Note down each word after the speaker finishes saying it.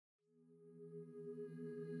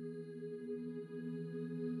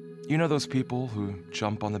You know those people who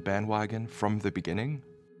jump on the bandwagon from the beginning?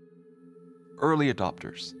 Early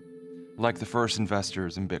adopters, like the first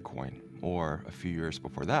investors in Bitcoin, or a few years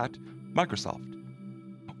before that, Microsoft.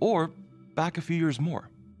 Or back a few years more,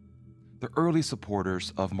 the early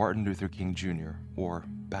supporters of Martin Luther King Jr., or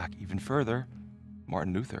back even further,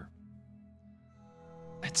 Martin Luther.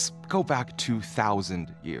 Let's go back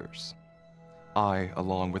 2,000 years. I,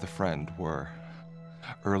 along with a friend, were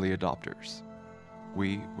early adopters.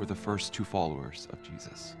 We were the first two followers of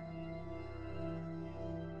Jesus.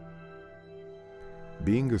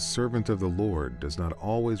 Being a servant of the Lord does not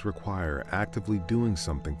always require actively doing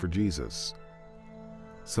something for Jesus.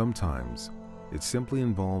 Sometimes it simply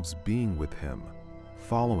involves being with Him,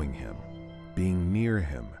 following Him, being near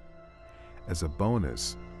Him. As a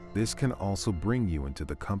bonus, this can also bring you into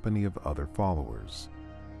the company of other followers.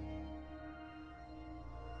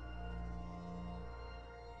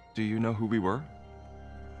 Do you know who we were?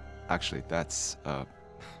 Actually, that's a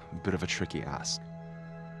bit of a tricky ask.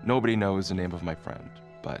 Nobody knows the name of my friend,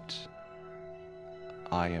 but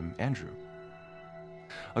I am Andrew.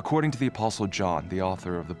 According to the Apostle John, the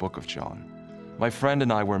author of the book of John, my friend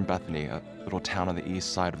and I were in Bethany, a little town on the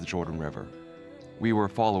east side of the Jordan River. We were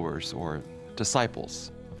followers, or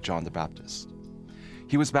disciples, of John the Baptist.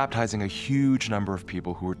 He was baptizing a huge number of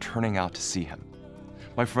people who were turning out to see him.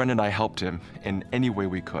 My friend and I helped him in any way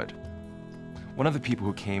we could. One of the people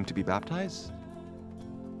who came to be baptized?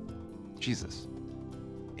 Jesus.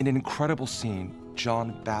 In an incredible scene,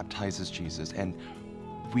 John baptizes Jesus, and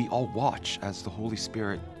we all watch as the Holy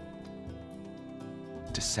Spirit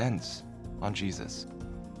descends on Jesus.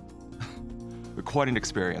 Quite an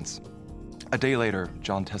experience. A day later,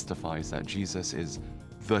 John testifies that Jesus is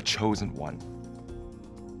the chosen one.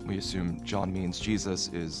 We assume John means Jesus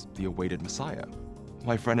is the awaited Messiah.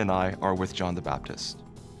 My friend and I are with John the Baptist.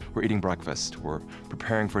 We're eating breakfast. We're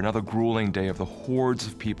preparing for another grueling day of the hordes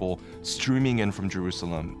of people streaming in from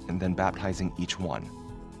Jerusalem and then baptizing each one.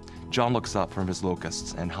 John looks up from his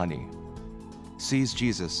locusts and honey, sees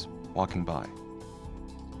Jesus walking by.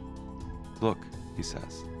 "Look," he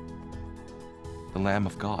says, "the Lamb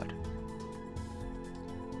of God."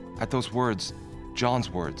 At those words, John's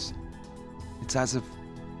words, it's as if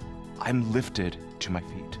I'm lifted to my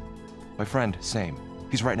feet. My friend, same.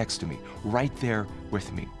 He's right next to me, right there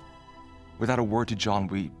with me. Without a word to John,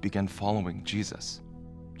 we began following Jesus.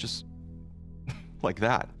 Just like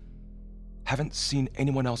that. Haven't seen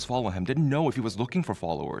anyone else follow him. Didn't know if he was looking for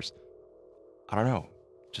followers. I don't know.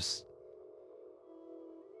 Just,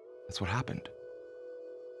 that's what happened.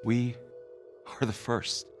 We are the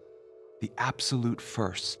first, the absolute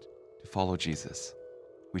first to follow Jesus.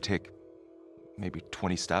 We take maybe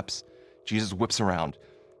 20 steps. Jesus whips around.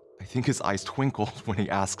 I think his eyes twinkle when he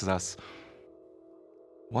asks us,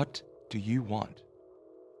 "What do you want?"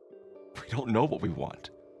 We don't know what we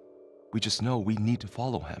want. We just know we need to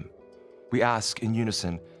follow him. We ask in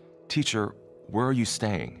unison, "Teacher, where are you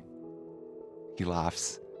staying?" He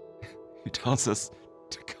laughs. He tells us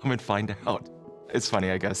to come and find out. It's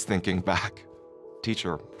funny, I guess, thinking back.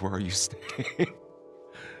 "Teacher, where are you staying?"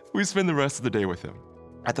 We spend the rest of the day with him.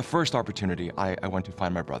 At the first opportunity, I went to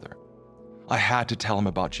find my brother. I had to tell him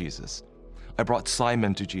about Jesus. I brought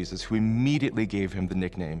Simon to Jesus, who immediately gave him the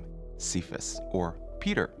nickname Cephas, or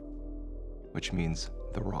Peter, which means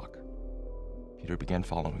the rock. Peter began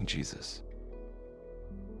following Jesus.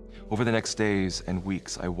 Over the next days and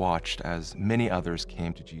weeks, I watched as many others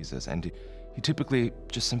came to Jesus, and he typically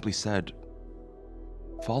just simply said,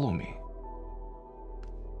 "Follow me."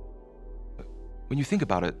 When you think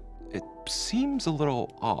about it, it seems a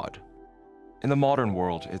little odd. In the modern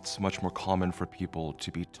world, it's much more common for people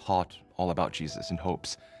to be taught all about Jesus in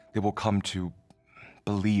hopes they will come to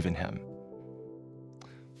believe in him.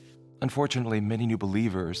 Unfortunately, many new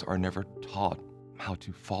believers are never taught how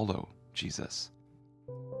to follow Jesus.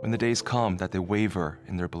 When the days come that they waver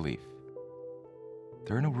in their belief,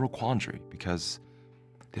 they're in a real quandary because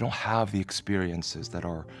they don't have the experiences that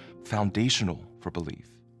are foundational for belief.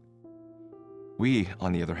 We,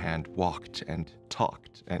 on the other hand, walked and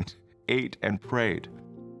talked and ate and prayed,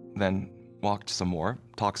 then walked some more,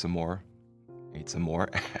 talked some more, ate some more,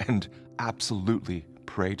 and absolutely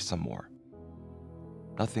prayed some more.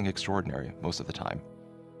 Nothing extraordinary most of the time.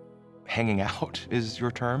 Hanging out is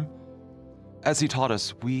your term. As he taught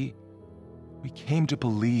us, we came to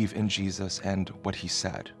believe in Jesus and what he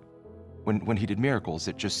said. When he did miracles,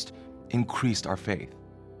 it just increased our faith.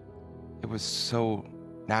 It was so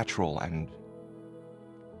natural and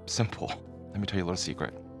simple. Let me tell you a little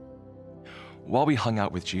secret. While we hung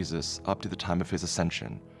out with Jesus up to the time of his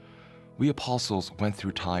ascension, we apostles went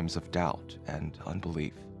through times of doubt and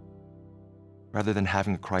unbelief. rather than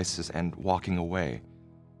having a crisis and walking away.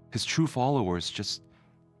 His true followers just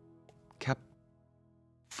kept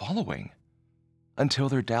following until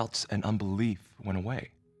their doubts and unbelief went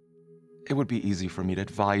away. It would be easy for me to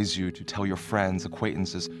advise you to tell your friends,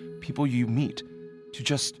 acquaintances, people you meet to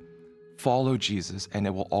just follow Jesus and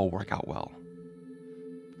it will all work out well.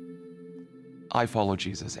 I follow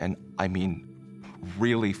Jesus, and I mean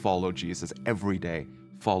really follow Jesus every day.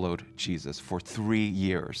 Followed Jesus for 3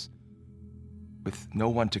 years with no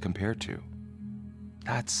one to compare to.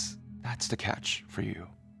 That's the catch for you.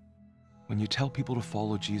 When you tell people to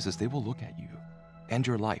follow Jesus, they will look at you and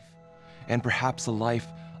your life, and perhaps the life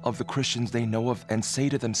of the Christians they know of, and say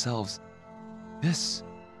to themselves, this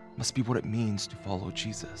must be what it means to follow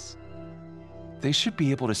Jesus. They should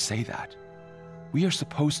be able to say that. We are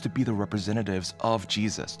supposed to be the representatives of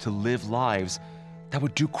Jesus, to live lives that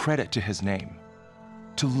would do credit to his name,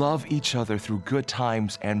 to love each other through good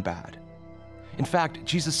times and bad. In fact,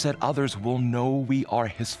 Jesus said others will know we are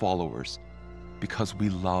his followers because we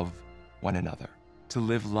love one another, to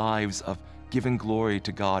live lives of giving glory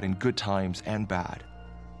to God in good times and bad,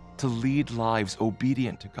 to lead lives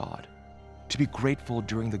obedient to God, to be grateful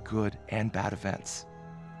during the good and bad events.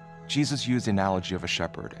 Jesus used the analogy of a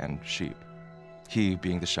shepherd and sheep, he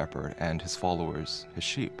being the shepherd and his followers his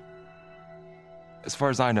sheep. As far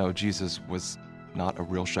as I know, Jesus was not a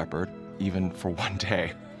real shepherd, even for one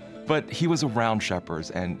day, but he was around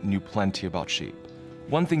shepherds and knew plenty about sheep.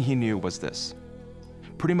 One thing he knew was this: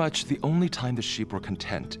 pretty much the only time the sheep were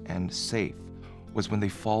content and safe was when they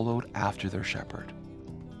followed after their shepherd.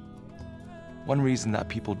 One reason that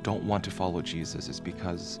people don't want to follow Jesus is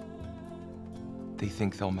because they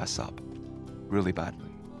think they'll mess up really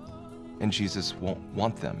badly, and Jesus won't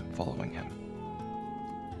want them following him.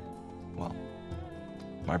 Well,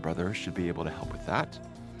 my brother should be able to help with that.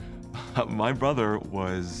 My brother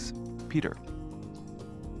was Peter.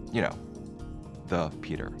 You know, the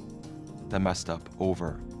Peter that messed up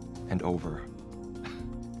over and over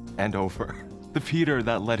and over. The Peter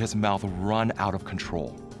that let his mouth run out of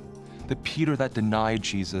control. The Peter that denied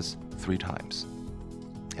Jesus 3 times.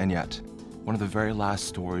 And yet, one of the very last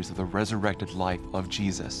stories of the resurrected life of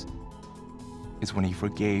Jesus is when he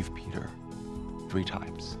forgave Peter 3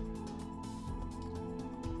 times.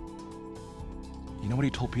 You know what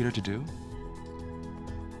he told Peter to do?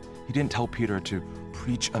 He didn't tell Peter to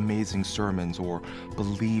preach amazing sermons or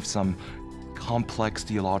believe some complex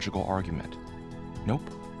theological argument. Nope,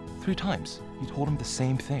 3 times he told him the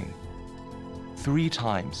same thing. 3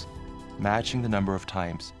 times, matching the number of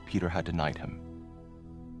times Peter had denied him.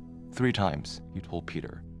 3 times he told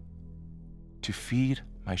Peter to feed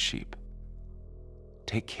my sheep,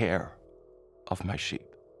 take care of my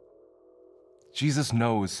sheep. Jesus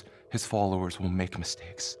knows his followers will make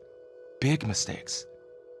mistakes, big mistakes.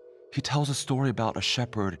 He tells a story about a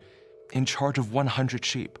shepherd in charge of 100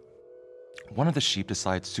 sheep. One of the sheep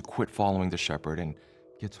decides to quit following the shepherd and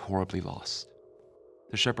gets horribly lost.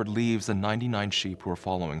 The shepherd leaves the 99 sheep who are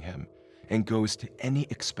following him and goes to any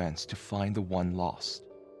expense to find the one lost.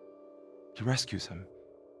 He rescues him.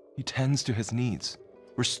 He tends to his needs,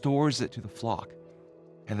 restores it to the flock,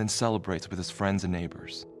 and then celebrates with his friends and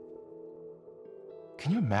neighbors.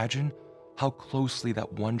 Can you imagine how closely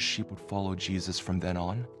that one sheep would follow Jesus from then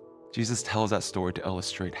on? Jesus tells that story to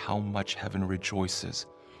illustrate how much heaven rejoices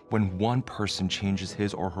when one person changes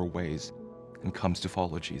his or her ways and comes to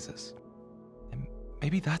follow Jesus. And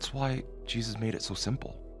maybe that's why Jesus made it so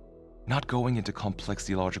simple, not going into complex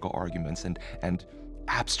theological arguments and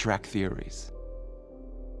abstract theories.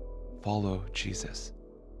 Follow Jesus.